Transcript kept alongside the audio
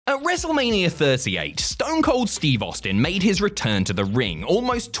At WrestleMania 38, Stone Cold Steve Austin made his return to the ring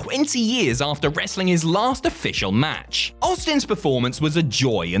almost 20 years after wrestling his last official match. Austin's performance was a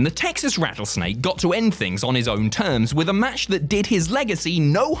joy, and the Texas Rattlesnake got to end things on his own terms with a match that did his legacy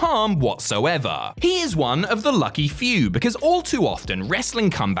no harm whatsoever. He is one of the lucky few, because all too often wrestling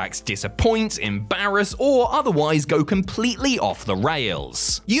comebacks disappoint, embarrass, or otherwise go completely off the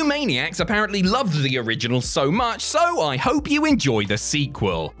rails. You maniacs apparently loved the original so much, so I hope you enjoy the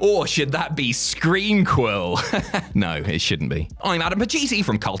sequel. Or should that be Screamquill? No, it shouldn't be. I'm Adam Pachisi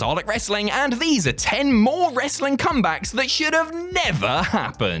from Cultaholic Wrestling, and these are 10 more wrestling comebacks that should have never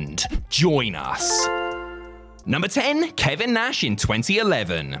happened. Join us. Number 10, Kevin Nash in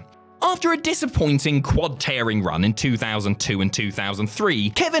 2011. After a disappointing quad-tearing run in 2002 and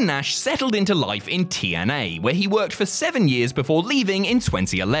 2003, Kevin Nash settled into life in TNA, where he worked for 7 years before leaving in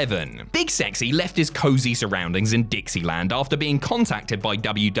 2011. Big Sexy left his cozy surroundings in Dixieland after being contacted by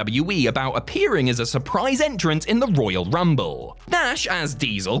WWE about appearing as a surprise entrant in the Royal Rumble. Nash, as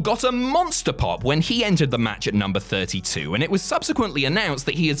Diesel, got a monster pop when he entered the match at number 32, and it was subsequently announced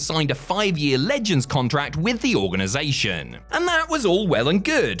that he had signed a 5-year Legends contract with the organization. And that was all well and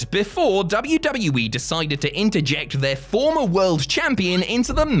good, before WWE decided to interject their former world champion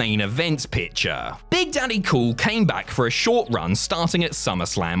into the main events picture. Big Daddy Cool came back for a short run starting at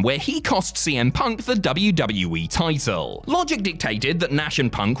SummerSlam, where he cost CM Punk the WWE title. Logic dictated that Nash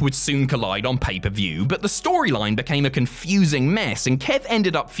and Punk would soon collide on pay-per-view, but the storyline became a confusing mess, and Kev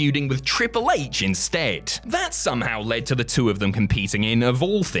ended up feuding with Triple H instead. That somehow led to the two of them competing in, of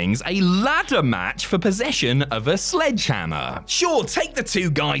all things, a ladder match for possession of a sledgehammer. Sure, take the two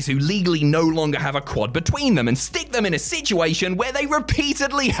guys who legally no longer have a quad between them and stick them in a situation where they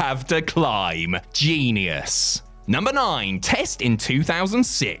repeatedly have to climb. Genius. Number 9, Test in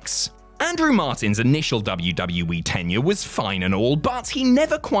 2006. Andrew Martin's initial WWE tenure was fine and all, but he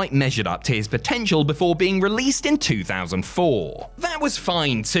never quite measured up to his potential before being released in 2004. That was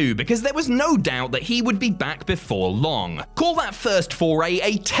fine too, because there was no doubt that he would be back before long. Call that first foray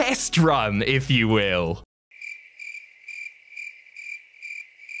a test run, if you will.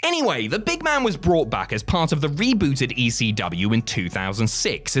 Anyway, the big man was brought back as part of the rebooted ECW in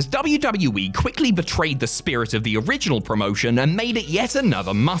 2006, as WWE quickly betrayed the spirit of the original promotion and made it yet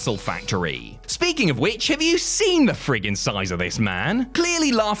another muscle factory. Speaking of which, have you seen the friggin' size of this man?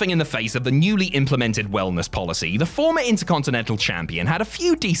 Clearly laughing in the face of the newly implemented wellness policy, the former Intercontinental Champion had a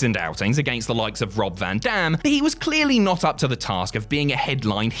few decent outings against the likes of Rob Van Dam, but he was clearly not up to the task of being a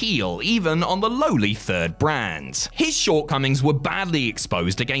headline heel, even on the lowly third brand. His shortcomings were badly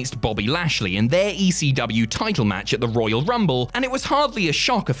exposed against Bobby Lashley in their ECW title match at the Royal Rumble, and it was hardly a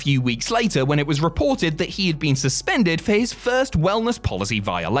shock a few weeks later when it was reported that he had been suspended for his first wellness policy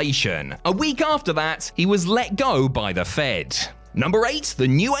violation. A week after that, he was let go by the Fed. Number 8, the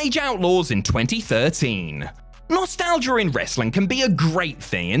New Age Outlaws in 2013. Nostalgia in wrestling can be a great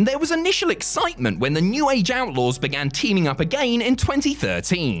thing, and there was initial excitement when the New Age Outlaws began teaming up again in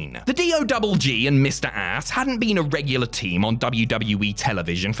 2013. The DOGG and Mr. Ass hadn't been a regular team on WWE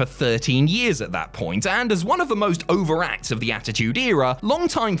television for 13 years at that point, and as one of the most over acts of the Attitude Era,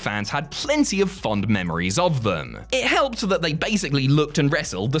 longtime fans had plenty of fond memories of them. It helped that they basically looked and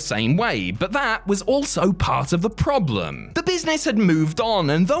wrestled the same way, but that was also part of the problem. The business had moved on,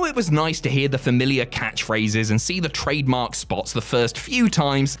 and though it was nice to hear the familiar catchphrases and see the trademark spots the first few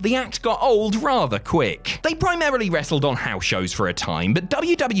times, the act got old rather quick. They primarily wrestled on house shows for a time, but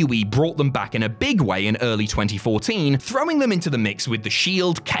WWE brought them back in a big way in early 2014, throwing them into the mix with The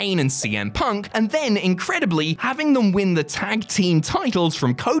Shield, Kane, and CM Punk, and then, incredibly, having them win the tag team titles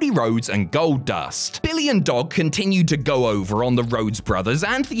from Cody Rhodes and Goldust. Billy and Dog continued to go over on the Rhodes brothers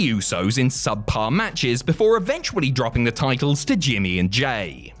and the Usos in subpar matches before eventually dropping the titles to Jimmy and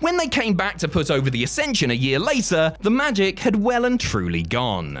Jay. When they came back to put over the Ascension a year later, the magic had well and truly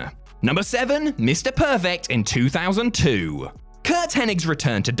gone. Number 7, Mr. Perfect in 2002. Curt Hennig's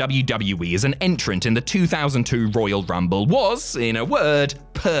return to WWE as an entrant in the 2002 Royal Rumble was, in a word,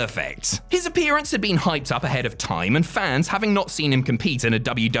 perfect. His appearance had been hyped up ahead of time, and fans, having not seen him compete in a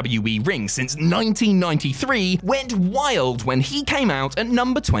WWE ring since 1993, went wild when he came out at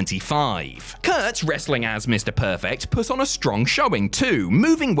number 25. Curt, wrestling as Mr. Perfect, put on a strong showing too,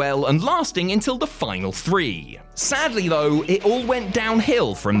 moving well and lasting until the final 3. Sadly though, it all went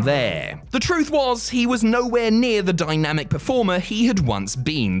downhill from there. The truth was, he was nowhere near the dynamic performer he had once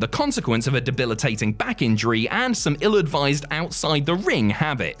been, the consequence of a debilitating back injury and some ill-advised outside-the-ring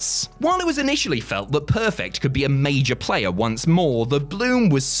habits. While it was initially felt that Perfect could be a major player once more, the bloom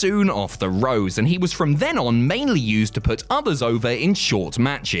was soon off the rose, and he was from then on mainly used to put others over in short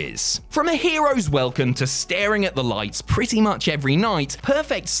matches. From a hero's welcome to staring at the lights pretty much every night,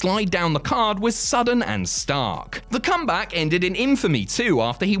 Perfect's slide down the card was sudden and stark. The comeback ended in infamy too,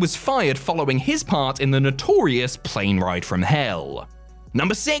 after he was fired following his part in the notorious Plane Ride from Hell.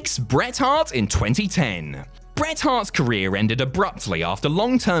 Number 6. Bret Hart in 2010. Bret Hart's career ended abruptly after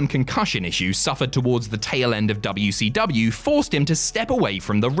long-term concussion issues suffered towards the tail end of WCW forced him to step away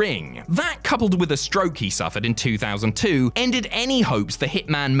from the ring. That, coupled with a stroke he suffered in 2002, ended any hopes the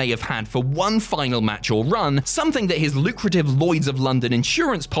Hitman may have had for one final match or run, something that his lucrative Lloyd's of London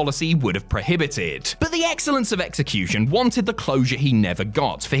insurance policy would have prohibited. But the excellence of execution wanted the closure he never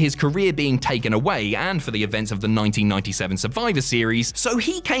got, for his career being taken away and for the events of the 1997 Survivor Series, so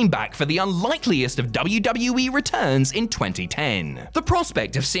he came back for the unlikeliest of WWE returns in 2010. The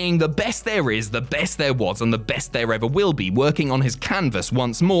prospect of seeing the best there is, the best there was, and the best there ever will be working on his canvas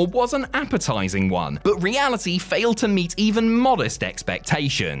once more was an appetizing one, but reality failed to meet even modest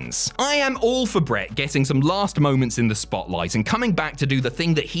expectations. I am all for Bret getting some last moments in the spotlight and coming back to do the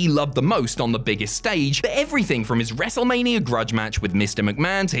thing that he loved the most on the biggest stage, but everything from his WrestleMania grudge match with Mr.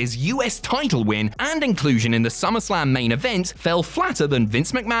 McMahon to his US title win and inclusion in the SummerSlam main event fell flatter than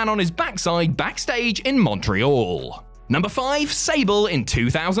Vince McMahon on his backside backstage in Montreal. Number 5. Sable in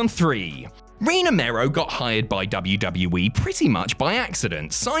 2003. Rena Mero got hired by WWE pretty much by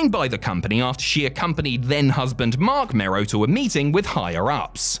accident, signed by the company after she accompanied then-husband Mark Mero to a meeting with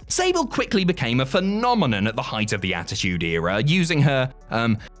higher-ups. Sable quickly became a phenomenon at the height of the Attitude Era, using her,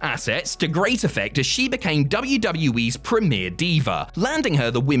 assets to great effect as she became WWE's premier diva, landing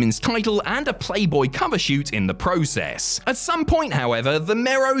her the women's title and a Playboy cover shoot in the process. At some point, however, the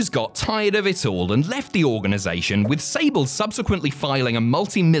Meros got tired of it all and left the organization, with Sable subsequently filing a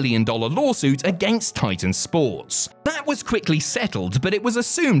multi-million-dollar lawsuit against Titan Sports. That was quickly settled, but it was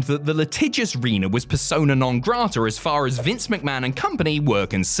assumed that the litigious Rena was persona non grata as far as Vince McMahon and company were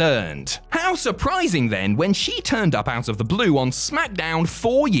concerned. How surprising then when she turned up out of the blue on SmackDown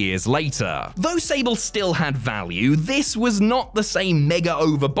 4 years later. Though Sable still had value, this was not the same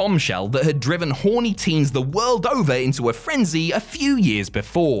mega-over bombshell that had driven horny teens the world over into a frenzy a few years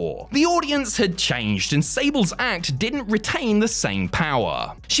before. The audience had changed and Sable's act didn't retain the same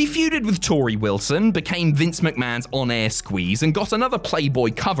power. She feuded with Tori Wilson, became Vince McMahon's on-air squeeze, and got another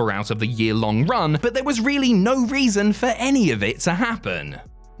Playboy cover out of the year-long run, but there was really no reason for any of it to happen.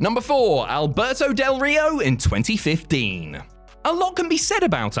 Number 4. Alberto Del Rio in 2015. A lot can be said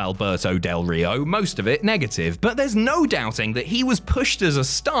about Alberto Del Rio, most of it negative, but there's no doubting that he was pushed as a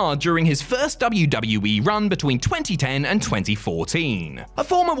star during his first WWE run between 2010 and 2014. A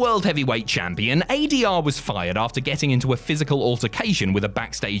former World Heavyweight Champion, ADR was fired after getting into a physical altercation with a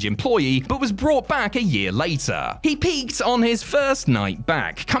backstage employee, but was brought back a year later. He peaked on his first night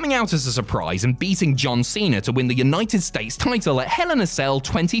back, coming out as a surprise and beating John Cena to win the United States title at Hell in a Cell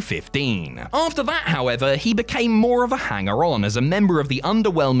 2015. After that, however, he became more of a hanger-on as a member of the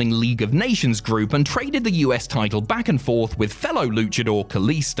underwhelming League of Nations group and traded the US title back and forth with fellow luchador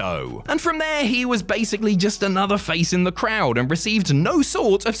Kalisto. And from there, he was basically just another face in the crowd and received no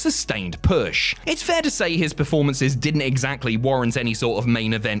sort of sustained push. It's fair to say his performances didn't exactly warrant any sort of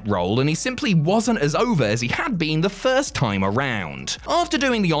main event role, and he simply wasn't as over as he had been the first time around. After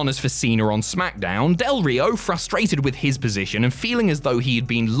doing the honors for Cena on SmackDown, Del Rio, frustrated with his position and feeling as though he had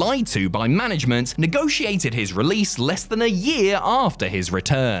been lied to by management, negotiated his release less than a year after his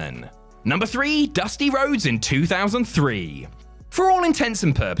return. Number 3. Dusty Rhodes in 2003. For all intents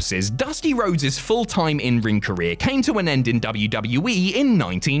and purposes, Dusty Rhodes' full-time in-ring career came to an end in WWE in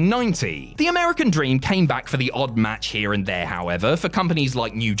 1990. The American Dream came back for the odd match here and there, however, for companies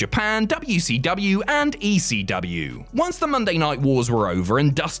like New Japan, WCW, and ECW. Once the Monday Night Wars were over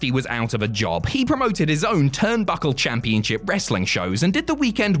and Dusty was out of a job, he promoted his own Turnbuckle Championship wrestling shows and did the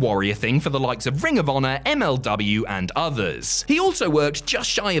Weekend Warrior thing for the likes of Ring of Honor, MLW, and others. He also worked just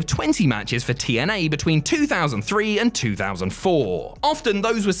shy of 20 matches for TNA between 2003 and 2004. before. Often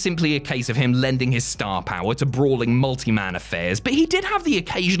those were simply a case of him lending his star power to brawling multi-man affairs, but he did have the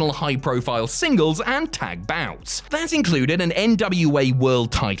occasional high-profile singles and tag bouts. That included an NWA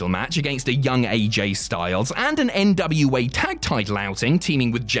World title match against a young AJ Styles and an NWA tag title outing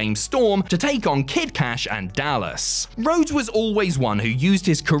teaming with James Storm to take on Kid Cash and Dallas. Rhodes was always one who used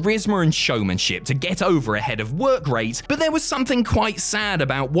his charisma and showmanship to get over ahead of work rate, but there was something quite sad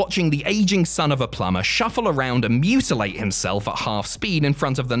about watching the aging son of a plumber shuffle around and mutilate himself at half speed in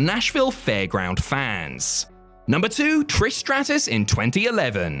front of the Nashville Fairground fans. Number 2, Trish Stratus in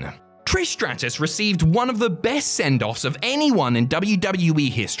 2011. Trish Stratus received one of the best send-offs of anyone in WWE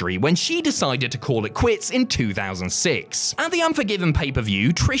history when she decided to call it quits in 2006. At the Unforgiven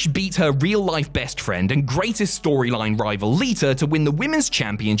pay-per-view, Trish beat her real-life best friend and greatest storyline rival Lita to win the Women's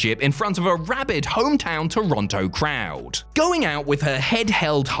Championship in front of a rabid hometown Toronto crowd. Going out with her head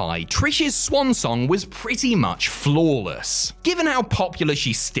held high, Trish's swan song was pretty much flawless. Given how popular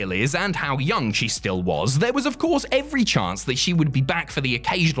she still is and how young she still was, there was of course every chance that she would be back for the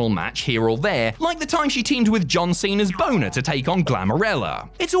occasional match here or there, like the time she teamed with John Cena's Boner to take on Glamorella.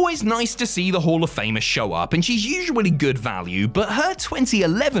 It's always nice to see the Hall of Famers show up, and she's usually good value, but her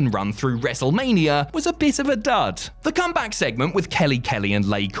 2011 run through WrestleMania was a bit of a dud. The comeback segment with Kelly Kelly and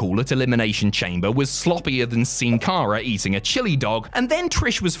Lay Cool at Elimination Chamber was sloppier than Sin Cara eating a chili dog, and then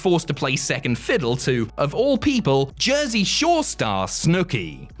Trish was forced to play second fiddle to, of all people, Jersey Shore star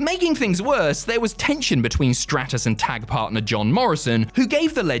Snooki. Making things worse, there was tension between Stratus and tag partner John Morrison, who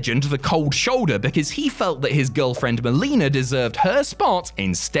gave the legend the cold shoulder because he felt that his girlfriend Melina deserved her spot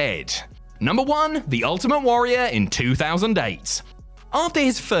instead. Number 1, The Ultimate Warrior in 2008. After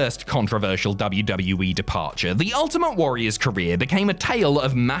his first controversial WWE departure, the Ultimate Warrior's career became a tale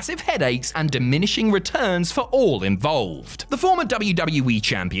of massive headaches and diminishing returns for all involved. The former WWE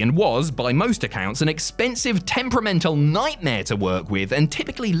champion was, by most accounts, an expensive, temperamental nightmare to work with and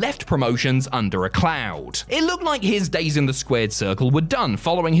typically left promotions under a cloud. It looked like his days in the squared circle were done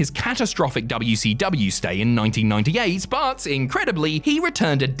following his catastrophic WCW stay in 1998, but incredibly, he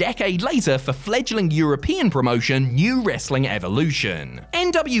returned a decade later for fledgling European promotion New Wrestling Evolution.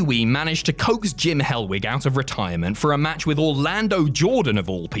 NWE managed to coax Jim Hellwig out of retirement for a match with Orlando Jordan of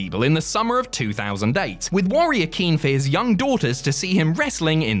all people in the summer of 2008, with Warrior keen for his young daughters to see him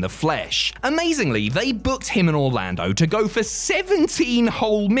wrestling in the flesh. Amazingly, they booked him and Orlando to go for 17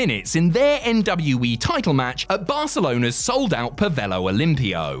 whole minutes in their NWE title match at Barcelona's sold-out Pavello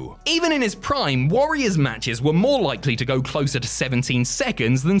Olimpio. Even in his prime, Warrior's matches were more likely to go closer to 17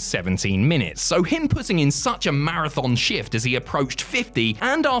 seconds than 17 minutes, so him putting in such a marathon shift as he approached 50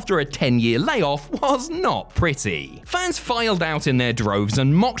 and after a 10-year layoff was not pretty. Fans filed out in their droves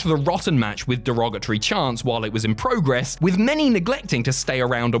and mocked the rotten match with derogatory chants while it was in progress, with many neglecting to stay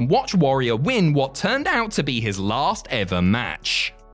around and watch Warrior win what turned out to be his last ever match.